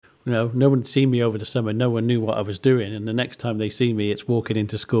no one had seen me over the summer. No one knew what I was doing. And the next time they see me, it's walking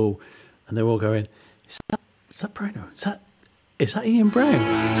into school, and they're all going, "Is that Bruno? Is that Ian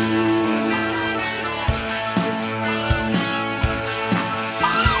Brown?"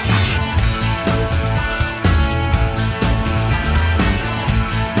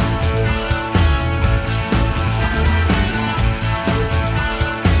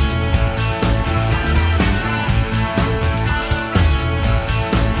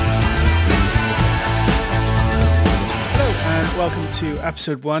 Welcome to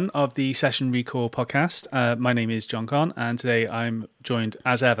episode 1 of the Session Recall podcast. My name is John Conn, and today I'm joined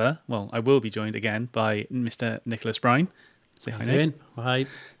as ever, I will be joined again by Mr. Nicholas Brine. Say hi, Nick. Hi.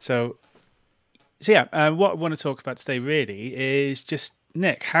 So what I want to talk about today really is just,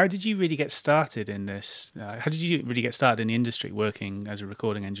 Nick, how did you really get started in this? How did you really get started in the industry, working as a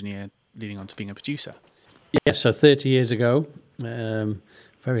recording engineer, leading on to being a producer? Yeah, so 30 years ago,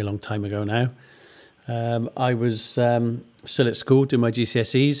 very long time ago now, I was still at school doing my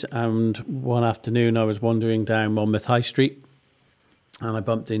GCSEs, and one afternoon I was wandering down Monmouth High Street, and I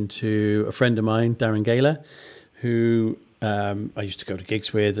bumped into a friend of mine, Darren Gaylor, who I used to go to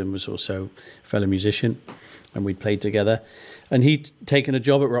gigs with and was also a fellow musician, and we'd played together. And he'd taken a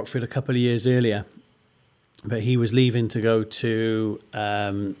job at Rockfield a couple of years earlier, but he was leaving to go to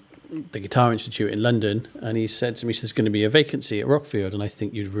the Guitar Institute in London, and he said to me, "There's going to be a vacancy at Rockfield, and I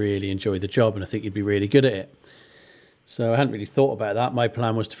think you'd really enjoy the job, and I think you'd be really good at it." So I hadn't really thought about that. My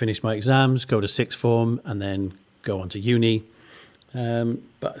plan was to finish my exams, go to sixth form, and then go on to uni.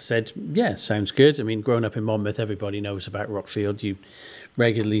 But I said, yeah, sounds good. I mean, growing up in Monmouth, everybody knows about Rockfield. You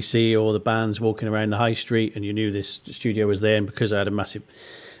regularly see all the bands walking around the high street, and you knew this studio was there. And because I had a massive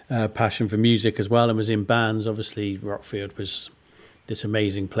passion for music as well and was in bands, obviously Rockfield was this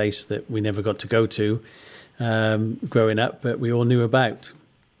amazing place that we never got to go to growing up, but we all knew about.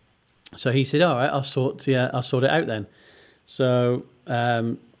 So he said, all right, I'll sort it out then. So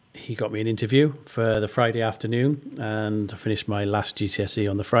he got me an interview for the Friday afternoon, and I finished my last GCSE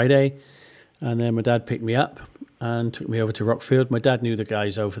on the Friday. And then my dad picked me up and took me over to Rockfield. My dad knew the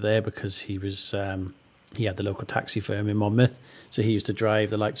guys over there because he had the local taxi firm in Monmouth. So he used to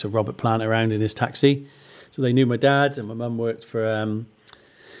drive the likes of Robert Plant around in his taxi. So they knew my dad, and my mum worked for a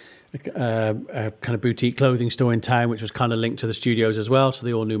kind of boutique clothing store in town, which was kind of linked to the studios as well. So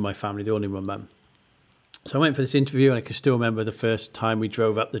they all knew my family, they all knew my mum. So I went for this interview, and I can still remember the first time we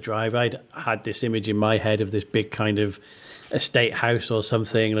drove up the drive. I'd had this image in my head of this big kind of estate house or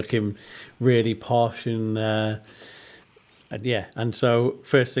something, looking really posh, and so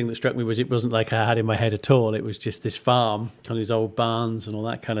first thing that struck me was it wasn't like I had in my head at all. It was just this farm, kind of these old barns and all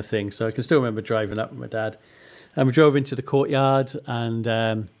that kind of thing. So I can still remember driving up with my dad, and we drove into the courtyard, and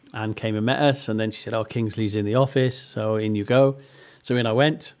Anne came and met us, and then she said, "Oh, Kingsley's in the office, so in you go." So in I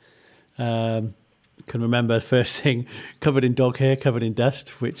went. Can remember the first thing, covered in dog hair, covered in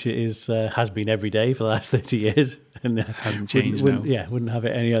dust, which it is has been every day for the last 30 years. And hasn't changed wouldn't have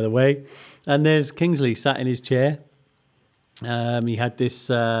it any other way. And there's Kingsley sat in his chair. He had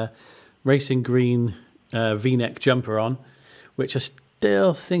this racing green V-neck jumper on, which I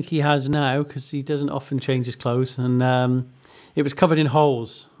still think he has now because he doesn't often change his clothes. And it was covered in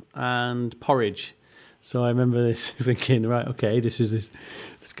holes and porridge. So I remember this thinking, right, okay, this is this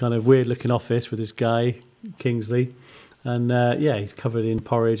kind of weird-looking office with this guy, Kingsley. And, he's covered in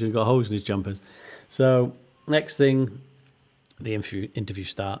porridge and got holes in his jumpers. So next thing, the interview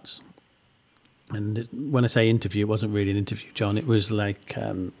starts. And when I say interview, it wasn't really an interview, John. It was like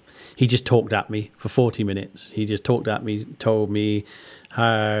he just talked at me for 40 minutes. He just talked at me, told me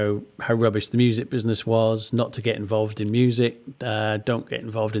how rubbish the music business was, not to get involved in music. Don't get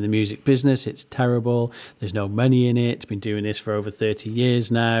involved in the music business. It's terrible. There's no money in it. Been doing this for over 30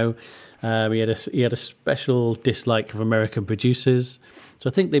 years now. He had a special dislike of American producers. So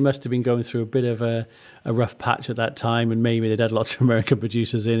I think they must have been going through a bit of a rough patch at that time, and maybe they'd had lots of American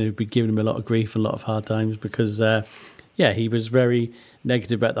producers in who'd been giving him a lot of grief and a lot of hard times because, he was very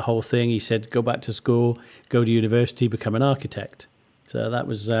negative about the whole thing. He said, go back to school, go to university, become an architect. So that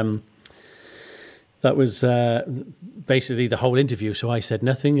was basically the whole interview. So I said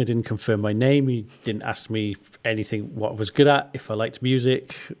nothing. I didn't confirm my name. He didn't ask me anything, what I was good at, if I liked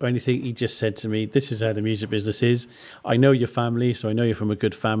music or anything. He just said to me, this is how the music business is. I know your family, so I know you're from a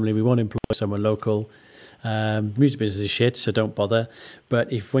good family. We want to employ someone local. Music business is shit, so don't bother.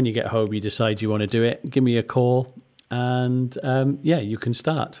 But if when you get home you decide you want to do it, give me a call and you can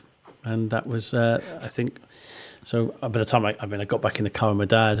start. And that was, I think... So by the time I got back in the car with my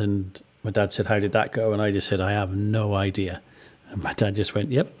dad, and my dad said, "How did that go?" And I just said, "I have no idea." And my dad just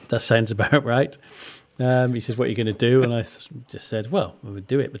went, "Yep, that sounds about right." He says, what are you going to do? And I just said, well, I would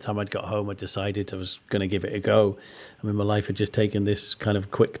do it. By the time I'd got home, I decided I was going to give it a go. I mean, my life had just taken this kind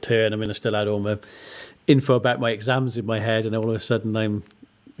of quick turn. I mean, I still had all my info about my exams in my head, and all of a sudden I'm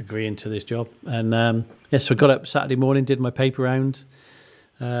agreeing to this job. And so I got up Saturday morning, did my paper round.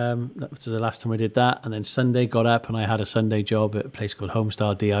 That was the last time I did that. And then Sunday got up and I had a Sunday job at a place called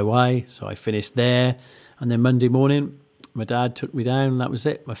Homestar DIY. So I finished there. And then Monday morning, my dad took me down. And that was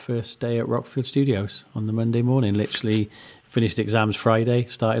it. My first day at Rockfield Studios on the Monday morning. Literally finished exams Friday,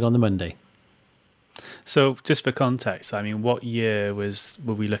 started on the Monday. So just for context, I mean, what year were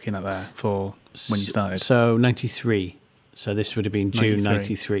we looking at there for when you started? So 93. So this would have been June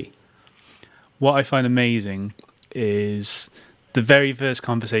 93. What I find amazing is the very first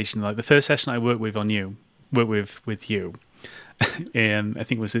conversation, like the first session I worked with you, I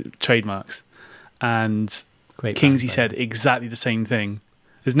think it was at Trademarks, and Great Kingsley band, said exactly the same thing.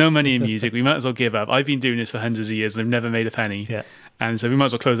 There's no money in music. We might as well give up. I've been doing this for hundreds of years and I've never made a penny. Yeah. And so we might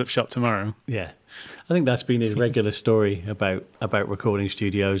as well close up shop tomorrow. Yeah. I think that's been a regular story about recording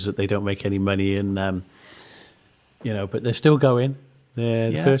studios, that they don't make any money, and but they're still going.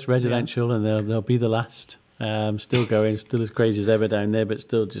 They're the first residential, and they'll be the last. Still going, still as crazy as ever down there, but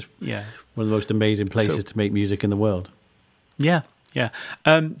still just one of the most amazing places to make music in the world. Yeah, yeah.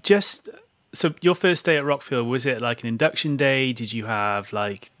 So your first day at Rockfield, was it like an induction day? Did you have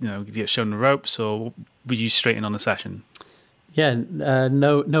did you get shown the ropes, or were you straight in on a session? Yeah,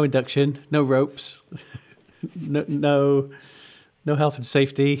 no induction, no ropes, no health and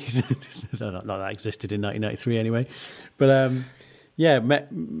safety. Not that existed in 1993 anyway. But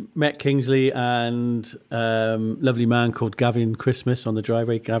met Kingsley and lovely man called Gavin Christmas on the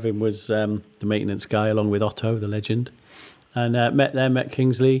driveway. Gavin was the maintenance guy, along with Otto, the legend. And met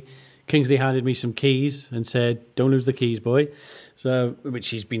Kingsley. Kingsley handed me some keys and said, "Don't lose the keys, boy." So, which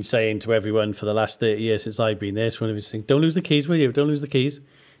he's been saying to everyone for the last 30 years since I've been there. It's one of his things. Don't lose the keys, will you? Don't lose the keys.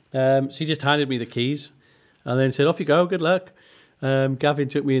 So he just handed me the keys and then said, "Off you go. Good luck." Gavin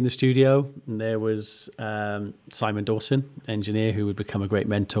took me in the studio, and there was Simon Dawson, engineer, who would become a great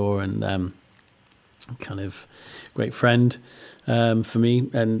mentor and kind of great friend for me.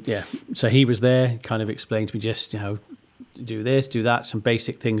 And so he was there, kind of explained to me just, do this, do that, some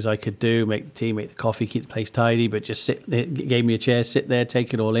basic things I could do, make the tea, make the coffee, keep the place tidy, but just sit there, gave me a chair, sit there,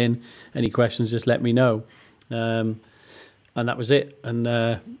 take it all in. Any questions, just let me know. And that was it. And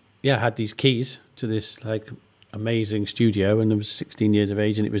I had these keys to this amazing studio, and I was 16 years of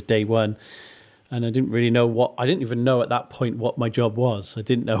age, and it was day one. And I didn't even know at that point what my job was. I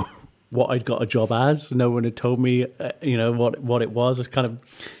didn't know what I'd got a job as. No one had told me, what it was. I kind of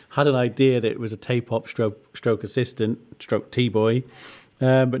had an idea that it was a tape op stroke assistant, stroke T-boy,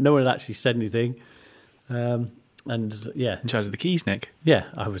 but no one had actually said anything. In charge of the keys, Nick. Yeah,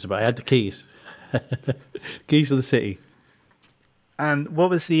 I had the keys. Keys to the city. And what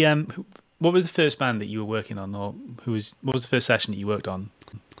was the first band that you were working on, or what was the first session that you worked on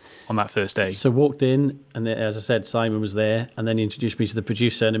that first day? So walked in, and as I said, Simon was there, and then he introduced me to the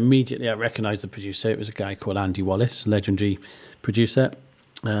producer, and immediately I recognised the producer. It was a guy called Andy Wallace, legendary producer,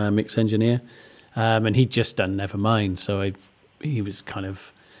 mix engineer, and he'd just done Nevermind, so he was kind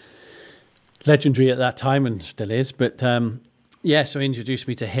of legendary at that time and still is. But so he introduced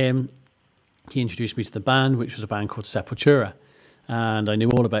me to him. He introduced me to the band, which was a band called Sepultura. And I knew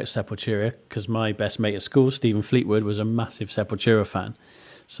all about Sepultura because my best mate at school, Stephen Fleetwood, was a massive Sepultura fan.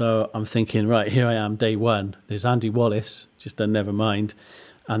 So I'm thinking, right, here I am, day one. There's Andy Wallace, just done Nevermind.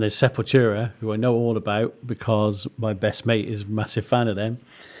 And there's Sepultura, who I know all about because my best mate is a massive fan of them.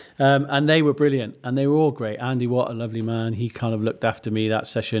 And they were brilliant, and they were all great. Andy, what a lovely man. He kind of looked after me that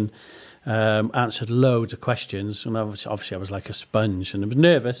session, answered loads of questions. And obviously I was like a sponge, and I was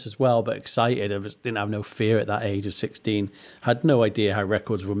nervous as well, but excited. I didn't have no fear at that age of 16. Had no idea how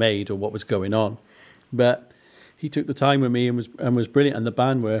records were made or what was going on. But he took the time with me and was brilliant. And the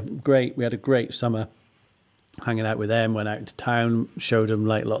band were great. We had a great summer hanging out with them, went out into town, showed them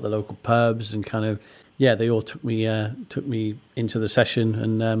a lot of the local pubs, and kind of, they all took me into the session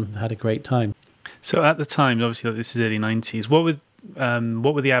and had a great time. So at the time, obviously this is early 90s, what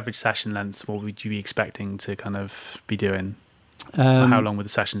were the average session lengths? What would you be expecting to kind of be doing? How long would the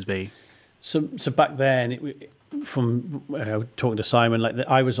sessions be? So back then, from talking to Simon,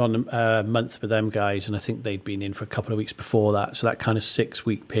 I was on a month with them guys, and I think they'd been in for a couple of weeks before that. So that kind of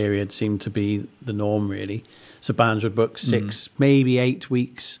 6-week period seemed to be the norm, really. So bands would book 6, maybe 8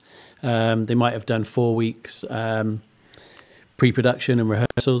 weeks. They might have done 4 weeks pre-production and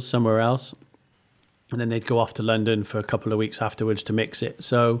rehearsals somewhere else, and then they'd go off to London for a couple of weeks afterwards to mix it.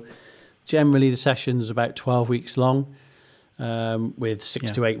 So generally the session's about 12 weeks long. with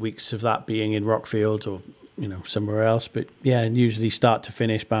 6 to 8 weeks of that being in Rockfield or somewhere else. But yeah, usually start to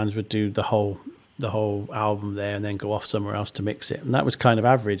finish, bands would do the whole album there and then go off somewhere else to mix it. And that was kind of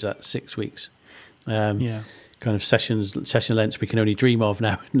average, that 6 weeks. Kind of session lengths we can only dream of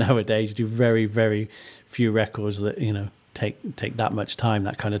nowadays. You do very, very few records that take that much time,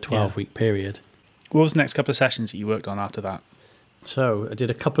 that kind of 12-week period. What was the next couple of sessions that you worked on after that? So I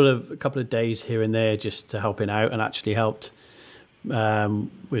did a couple of days here and there just to helping out, and actually helped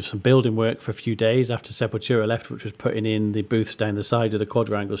with some building work for a few days after Sepultura left, which was putting in the booths down the side of the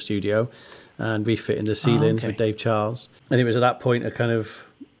Quadrangle studio and refitting the ceilings with Dave Charles. And it was at that point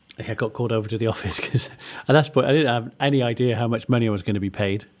I got called over to the office because at that point I didn't have any idea how much money I was going to be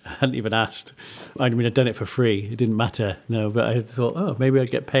paid. I hadn't even asked. I mean, I'd done it for free. It didn't matter, but I thought, maybe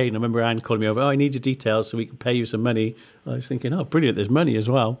I'd get paid. And I remember Anne calling me over, I need your details so we can pay you some money. I was thinking, brilliant, there's money as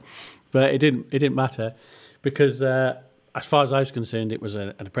well. But it didn't matter because as far as I was concerned, it was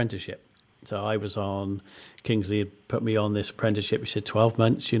an apprenticeship. So I was on, Kingsley had put me on this apprenticeship. He said 12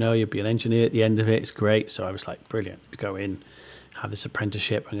 months, you'll be an engineer at the end of it. It's great. So I was like, brilliant, go in. Have this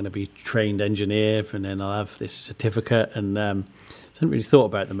apprenticeship. I'm going to be trained engineer, and then I'll have this certificate. And I hadn't really thought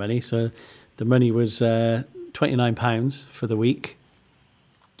about the money, so the money was £29 for the week,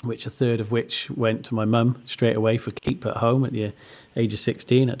 which a third of which went to my mum straight away for keep at home at the age of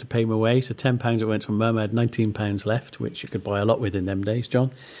 16. I had to pay my way, so £10 it went to my mum. I had £19 left, which you could buy a lot with in them days,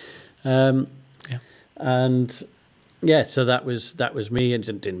 John. And yeah, so that was me. It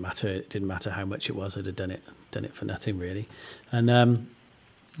didn't matter. It didn't matter how much it was. I'd have done it for nothing really. And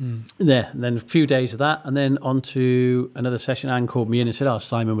then a few days of that, and then on to another session. Anne called me in and said,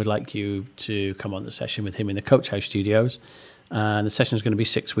 Simon would like you to come on the session with him in the Coach House Studios. And the session is going to be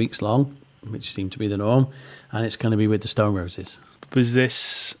 6 weeks long, which seemed to be the norm. And it's going to be with the Stone Roses. Was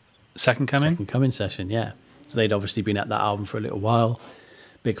this Second Coming? Second Coming session, yeah. So they'd obviously been at that album for a little while.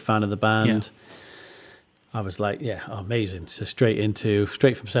 Big fan of the band. Yeah. I was like, amazing. So straight from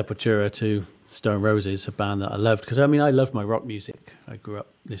Sepultura to Stone Roses, a band that I loved. Because, I loved my rock music. I grew up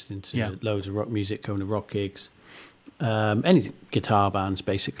listening to loads of rock music, going to rock gigs. Any guitar bands,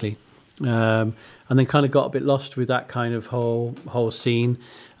 basically. And then kind of got a bit lost with that kind of whole scene.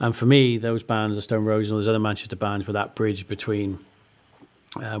 And for me, those bands, the Stone Roses and all those other Manchester bands, were that bridge between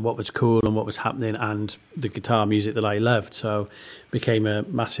what was cool and what was happening and the guitar music that I loved. So became a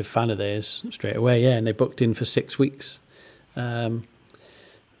massive fan of theirs straight away, and they booked in for 6 weeks.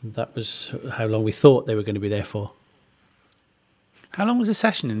 That was how long we thought they were going to be there for. How long was the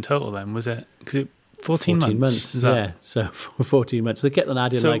session in total then? Was it 14 months? 14 months, yeah. So for 14 months. They kept on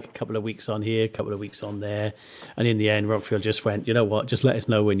adding like a couple of weeks on here, a couple of weeks on there. And in the end, Rockfield just went, you know what, just let us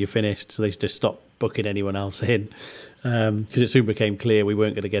know when you're finished. So they just stopped booking anyone else in. Because it soon became clear we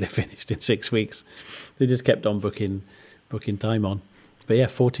weren't going to get it finished in 6 weeks. They just kept on booking time on. But yeah,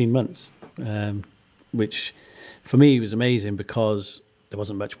 14 months, which for me was amazing because there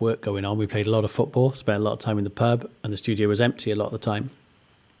wasn't much work going on. We played a lot of football, spent a lot of time in the pub, and the studio was empty a lot of the time.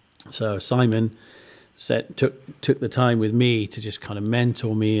 So Simon took the time with me to just kind of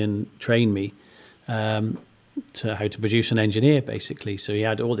mentor me and train me to how to produce an engineer, basically. So he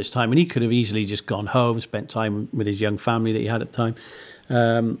had all this time, and he could have easily just gone home, spent time with his young family that he had at the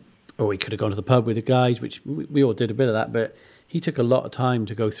time, or he could have gone to the pub with the guys, which we all did a bit of that, but he took a lot of time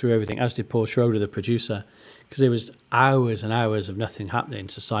to go through everything, as did Paul Schroeder, the producer, because there was hours and hours of nothing happening.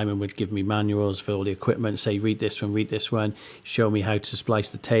 So Simon would give me manuals for all the equipment, say, read this one, show me how to splice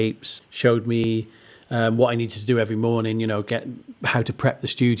the tapes, showed me what I needed to do every morning, get how to prep the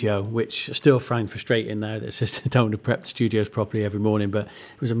studio, which I still find frustrating now that sisters don't prep the studios properly every morning, but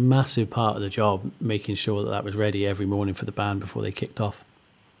it was a massive part of the job, making sure that was ready every morning for the band before they kicked off.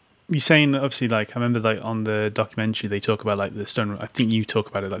 You're saying that obviously, I remember on the documentary they talk about the Stone. I think you talk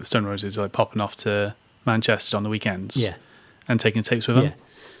about it the Stone Roses popping off to Manchester on the weekends, and taking tapes with them. Yeah.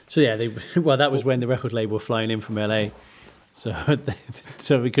 So that was when the record label were flying in from LA.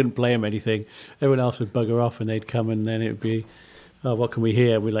 So we couldn't play them anything. Everyone else would bugger off, and they'd come, and then it would be, what can we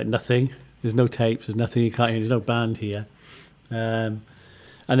hear? We're like, nothing. There's no tapes. There's nothing. You can't hear. There's no band here. And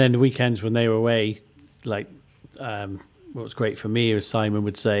then the weekends when they were away, what was great for me is Simon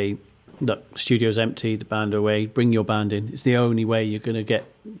would say, look, studio's empty, the band are away, bring your band in. It's the only way you're going to get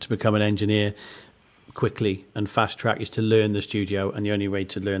to become an engineer quickly, and fast track is to learn the studio, and the only way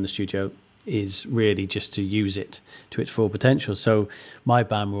to learn the studio is really just to use it to its full potential. So my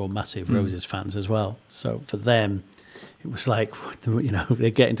band were all massive Roses fans as well. So for them, it was like, they're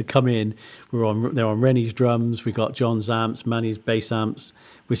getting to come in. They're on Rennie's drums. We got John's amps, Manny's bass amps.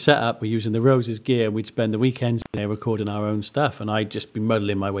 We set up. We're using the Roses gear. We'd spend the weekends there recording our own stuff, and I'd just be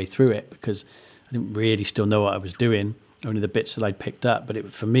muddling my way through it because I didn't really still know what I was doing. only the bits that I'd picked up.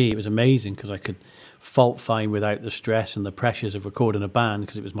 But for me, it was amazing because I could fault find without the stress and the pressures of recording a band,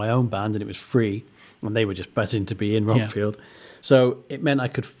 because it was my own band and it was free, and they were just buzzing to be in Rockfield. Yeah. So it meant I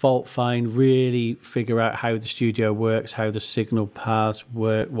could fault find, really figure out how the studio works, how the signal paths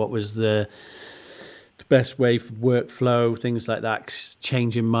work, what was the best way for workflow, things like that,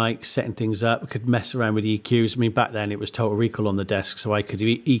 changing mics, setting things up. I could mess around with EQs. I mean, back then it was Total Recall on the desk, so I could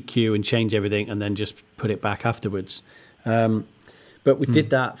EQ and change everything and then just put it back afterwards. But we did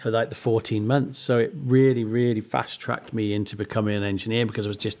that for like the 14 months. So it really, really fast-tracked me into becoming an engineer, because I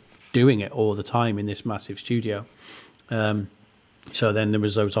was just doing it all the time in this massive studio. So then there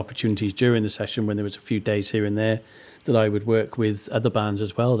was those opportunities during the session when there was a few days here and there that I would work with other bands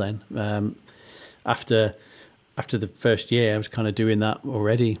as well then. After the first year, I was kind of doing that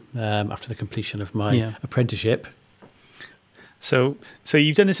already, after the completion of my apprenticeship. So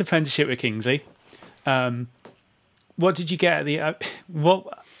you've done this apprenticeship with Kingsley. What did you get at the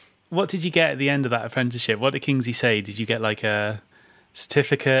what did you get at the end of that apprenticeship? What did Kingsley say? Did you get like a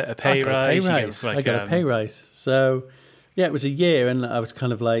certificate, a pay rise? I got a pay rise. So yeah, it was a year, and I was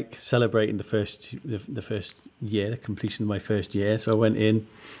kind of like celebrating the first year, the completion of my first year. So I went in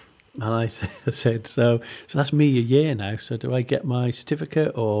and I said, so that's me a year now. So do I get my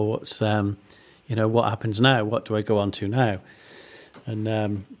certificate, or what's what happens now? What do I go on to now?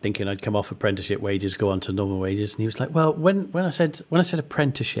 And thinking I'd come off apprenticeship wages, go on to normal wages. And he was like, well, when I said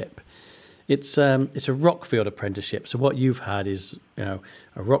apprenticeship, it's a Rockfield apprenticeship. So what you've had is, a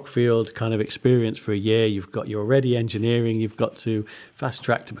Rockfield kind of experience for a year. You're already engineering. You've got to fast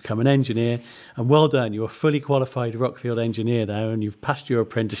track to become an engineer. And well done, you're a fully qualified Rockfield engineer now, and you've passed your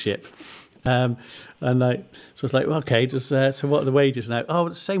apprenticeship. So it's like, well, okay, so what are the wages now? Oh,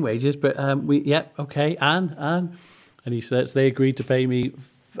 it's the same wages, but okay, and he says they agreed to pay me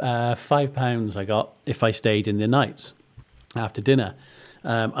 £5 I got if I stayed in the nights after dinner.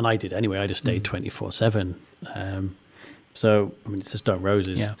 And I did anyway. I just stayed 24/7. So, I mean, it's the Stone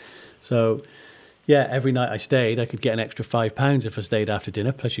Roses. Yeah. So, yeah, every night I stayed, I could get an extra £5 if I stayed after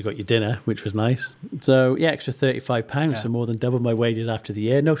dinner. Plus, you got your dinner, which was nice. So, yeah, extra £35. So more than double my wages after the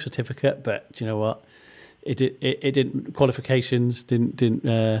year. No certificate, but do you know what? It didn't. Qualifications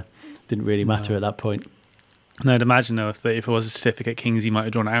didn't really matter at that point. No, I'd imagine though if it was a certificate, Kings, he might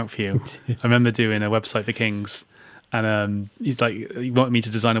have drawn it out for you. I remember doing a website for Kings, and he's like, he wanted me to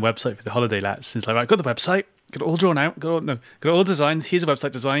design a website for the holiday lets. He's like, right, got the website, got it all drawn out, got it all designed. Here's a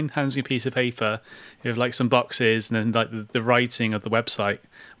website design. Hands me a piece of paper with like some boxes, and then like the writing of the website,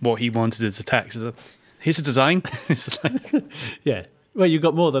 what he wanted as a text. Here's a design. It's just like, yeah. Well, you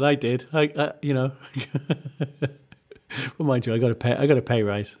got more than I did. Well, mind you, I got a pay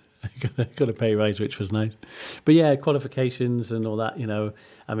rise. I got a pay rise, which was nice. But yeah, qualifications and all that,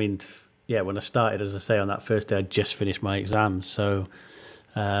 I mean, yeah, when I started, as I say, on that first day, I just finished my exams. So,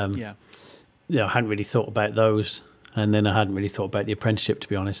 I hadn't really thought about those. And then I hadn't really thought about the apprenticeship, to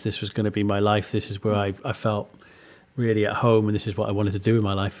be honest. This was going to be my life. This is where I felt really at home, and this is what I wanted to do in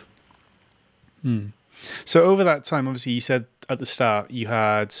my life. So over that time, obviously, you said at the start you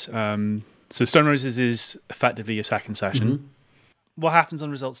had, so Stone Roses is effectively your second session. Mm-hmm. What happens on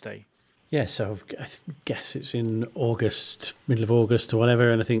results day? Yeah, so I guess it's in August, middle of August or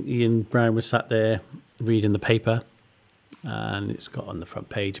whatever, and I think Ian Brown was sat there reading the paper, and it's got on the front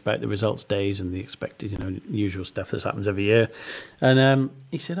page about the results days and the expected, usual stuff that happens every year. And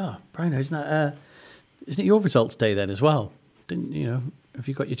he said, "Oh, Brown, isn't it your results day then as well? Have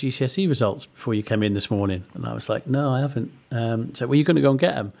you got your GCSE results before you came in this morning?" And I was like, "No, I haven't." So, well, you're going to go and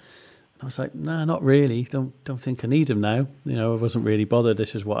get them? I was like, no, not really. Don't think I need them now. I wasn't really bothered.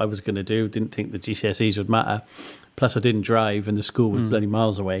 This is what I was going to do. Didn't think the GCSEs would matter. Plus, I didn't drive, and the school was bloody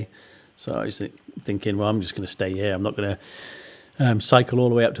miles away. So I was thinking, well, I'm just going to stay here. I'm not going to cycle all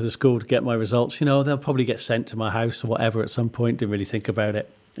the way up to the school to get my results. They'll probably get sent to my house or whatever at some point. Didn't really think about it.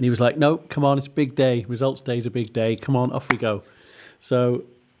 And he was like, no, come on, it's a big day. Results day's a big day. Come on, off we go. So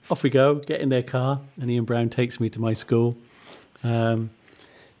off we go, get in their car, and Ian Brown takes me to my school.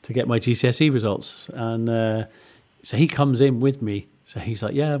 To get my GCSE results. And so he comes in with me. So he's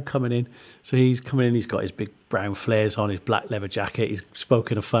like, yeah, I'm coming in. So he's coming in, he's got his big brown flares on, his black leather jacket, he's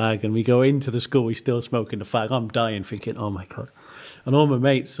smoking a fag, and we go into the school, he's still smoking a fag. I'm dying, thinking, oh my God. And all my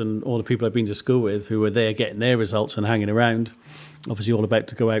mates and all the people I've been to school with who were there getting their results and hanging around, obviously all about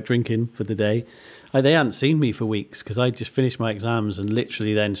to go out drinking for the day, they hadn't seen me for weeks because I just finished my exams and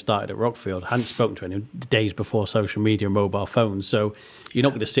literally then started at Rockfield. Hadn't spoken to anyone the days before social media and mobile phones. So you're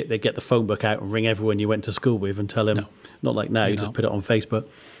not going to sit there, get the phone book out and ring everyone you went to school with and tell them, not like now, you just put it on Facebook.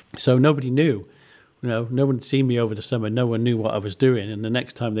 So nobody knew. No one had seen me over the summer. No one knew what I was doing. And the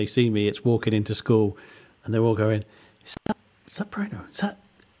next time they see me, it's walking into school and they're all going, is that Bruno?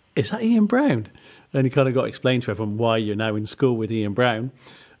 Is that Ian Brown? And he kind of got explained to everyone why you're now in school with Ian Brown.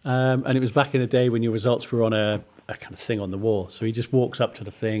 And it was back in the day when your results were on a kind of thing on the wall. So he just walks up to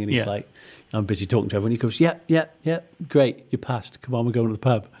the thing and he's like, I'm busy talking to everyone. He goes, yeah, great, you passed. Come on, we're going to the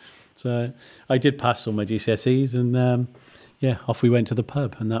pub. So I did pass all my GCSEs and off we went to the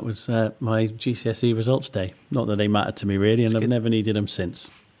pub. And that was my GCSE results day. Not that they mattered to me really, and I've never needed them since.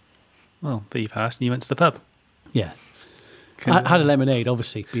 Well, but you passed and you went to the pub. Yeah. I had a lemonade,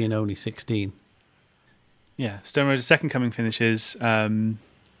 obviously, being only 16. Yeah, Stone Roses' Second Coming finishes.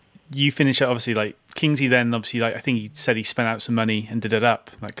 You finish it, obviously, like Kingsley then, obviously, like I think he said he spent out some money and did it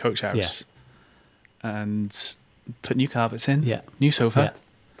up, like Coach House. Yeah. And put new carpets in. Yeah. New sofa.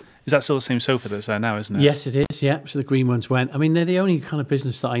 Yeah. Is that still the same sofa that's there now, isn't it? Yes, it is, yeah. So the green ones went. I mean, they're the only kind of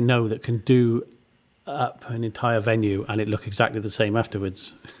business that I know that can do up an entire venue and it look exactly the same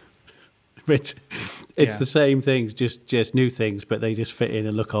afterwards. It's the same things, just new things, but they just fit in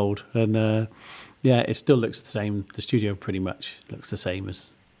and look old. And it still looks the same. The studio pretty much looks the same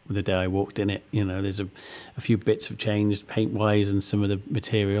as the day I walked in it. You know, there's a few bits have changed paint-wise and some of the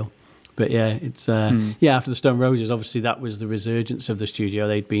material. But yeah, it's after the Stone Roses, obviously that was the resurgence of the studio.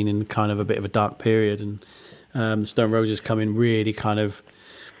 They'd been in kind of a bit of a dark period, and the Stone Roses come in really kind of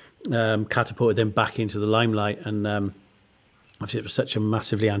catapulted them back into the limelight. And obviously it was such a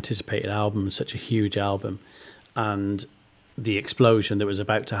massively anticipated album, such a huge album, and the explosion that was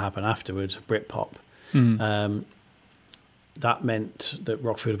about to happen afterwards, Britpop, that meant that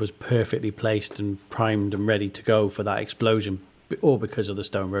Rockfield was perfectly placed and primed and ready to go for that explosion, all because of the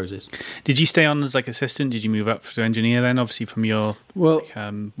Stone Roses. Did you stay on as like assistant? Did you move up to engineer then, obviously from your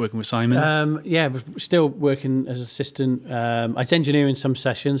working with Simon? Still working as assistant. I was engineering some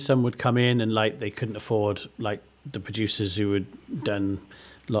sessions. Some would come in and like they couldn't afford like the producers who had done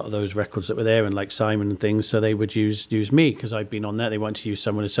a lot of those records that were there, and like Simon and things, so they would use me because I'd been on there. They wanted to use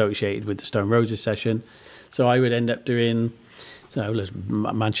someone associated with the Stone Roses session, so I would end up doing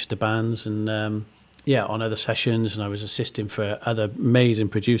Manchester bands and on other sessions, and I was assisting for other amazing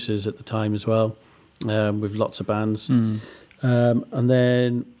producers at the time as well, with lots of bands. And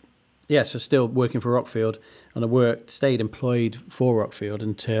then so still working for Rockfield, and I stayed employed for Rockfield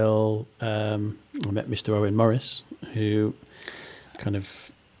until I met Mr. Owen Morris, who kind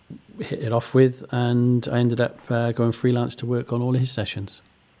of hit it off with, and I ended up going freelance to work on all his sessions.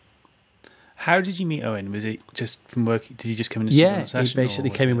 How did you meet Owen? Was it just from work? Did he just come in and on a session? He basically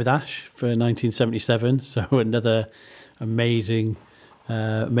came in with Ash for 1977, so another amazing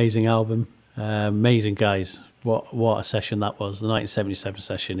album, amazing guys. What a session that was. The 1977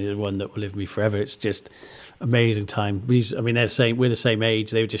 session is one that will live with me forever. It's just amazing time. We're the same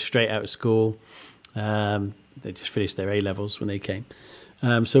age. They were just straight out of school. They just finished their A levels when they came.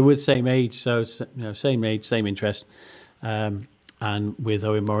 So we're the same age. So same age, same interest. And with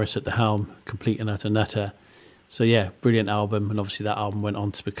Owen Morris at the helm, complete and utter nutter. So yeah, brilliant album, and obviously that album went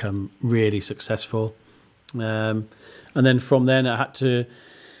on to become really successful. And then from then I had to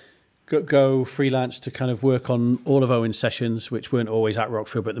go freelance to kind of work on all of Owen's sessions, which weren't always at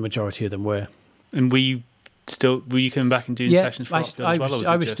Rockfield, but the majority of them were. And were you coming back and doing sessions for Rockfield as well?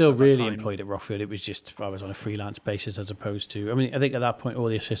 I was still really employed at Rockfield. It was just I was on a freelance basis as opposed to. I mean, I think at that point all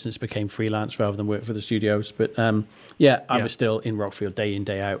the assistants became freelance rather than work for the studios. But I was still in Rockfield day in,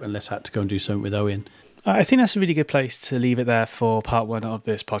 day out, unless I had to go and do something with Owen. I think that's a really good place to leave it there for part one of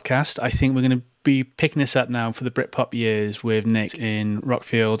this podcast. I think we're going to be picking this up now for the Britpop years with Nick in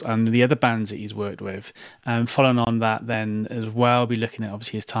Rockfield and the other bands that he's worked with. Following on that then as well, be looking at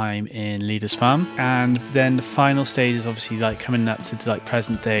obviously his time in Leaders Farm. And then the final stage is obviously like coming up to like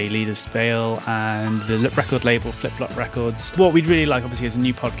present day Leaders Vale and the record label Flip Flop Records. What we'd really like obviously as a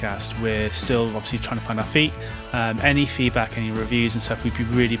new podcast, we're still obviously trying to find our feet. Any feedback, any reviews and stuff, we'd be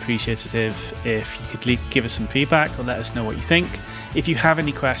really appreciative if you could give us some feedback or let us know what you think. If you have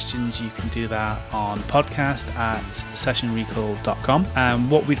any questions, you can do that on podcast@sessionrecall.com.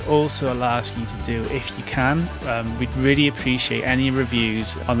 What we'd also ask you to do, if you can, we'd really appreciate any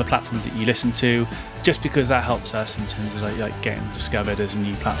reviews on the platforms that you listen to, just because that helps us in terms of like getting discovered as a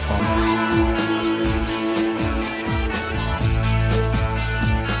new platform.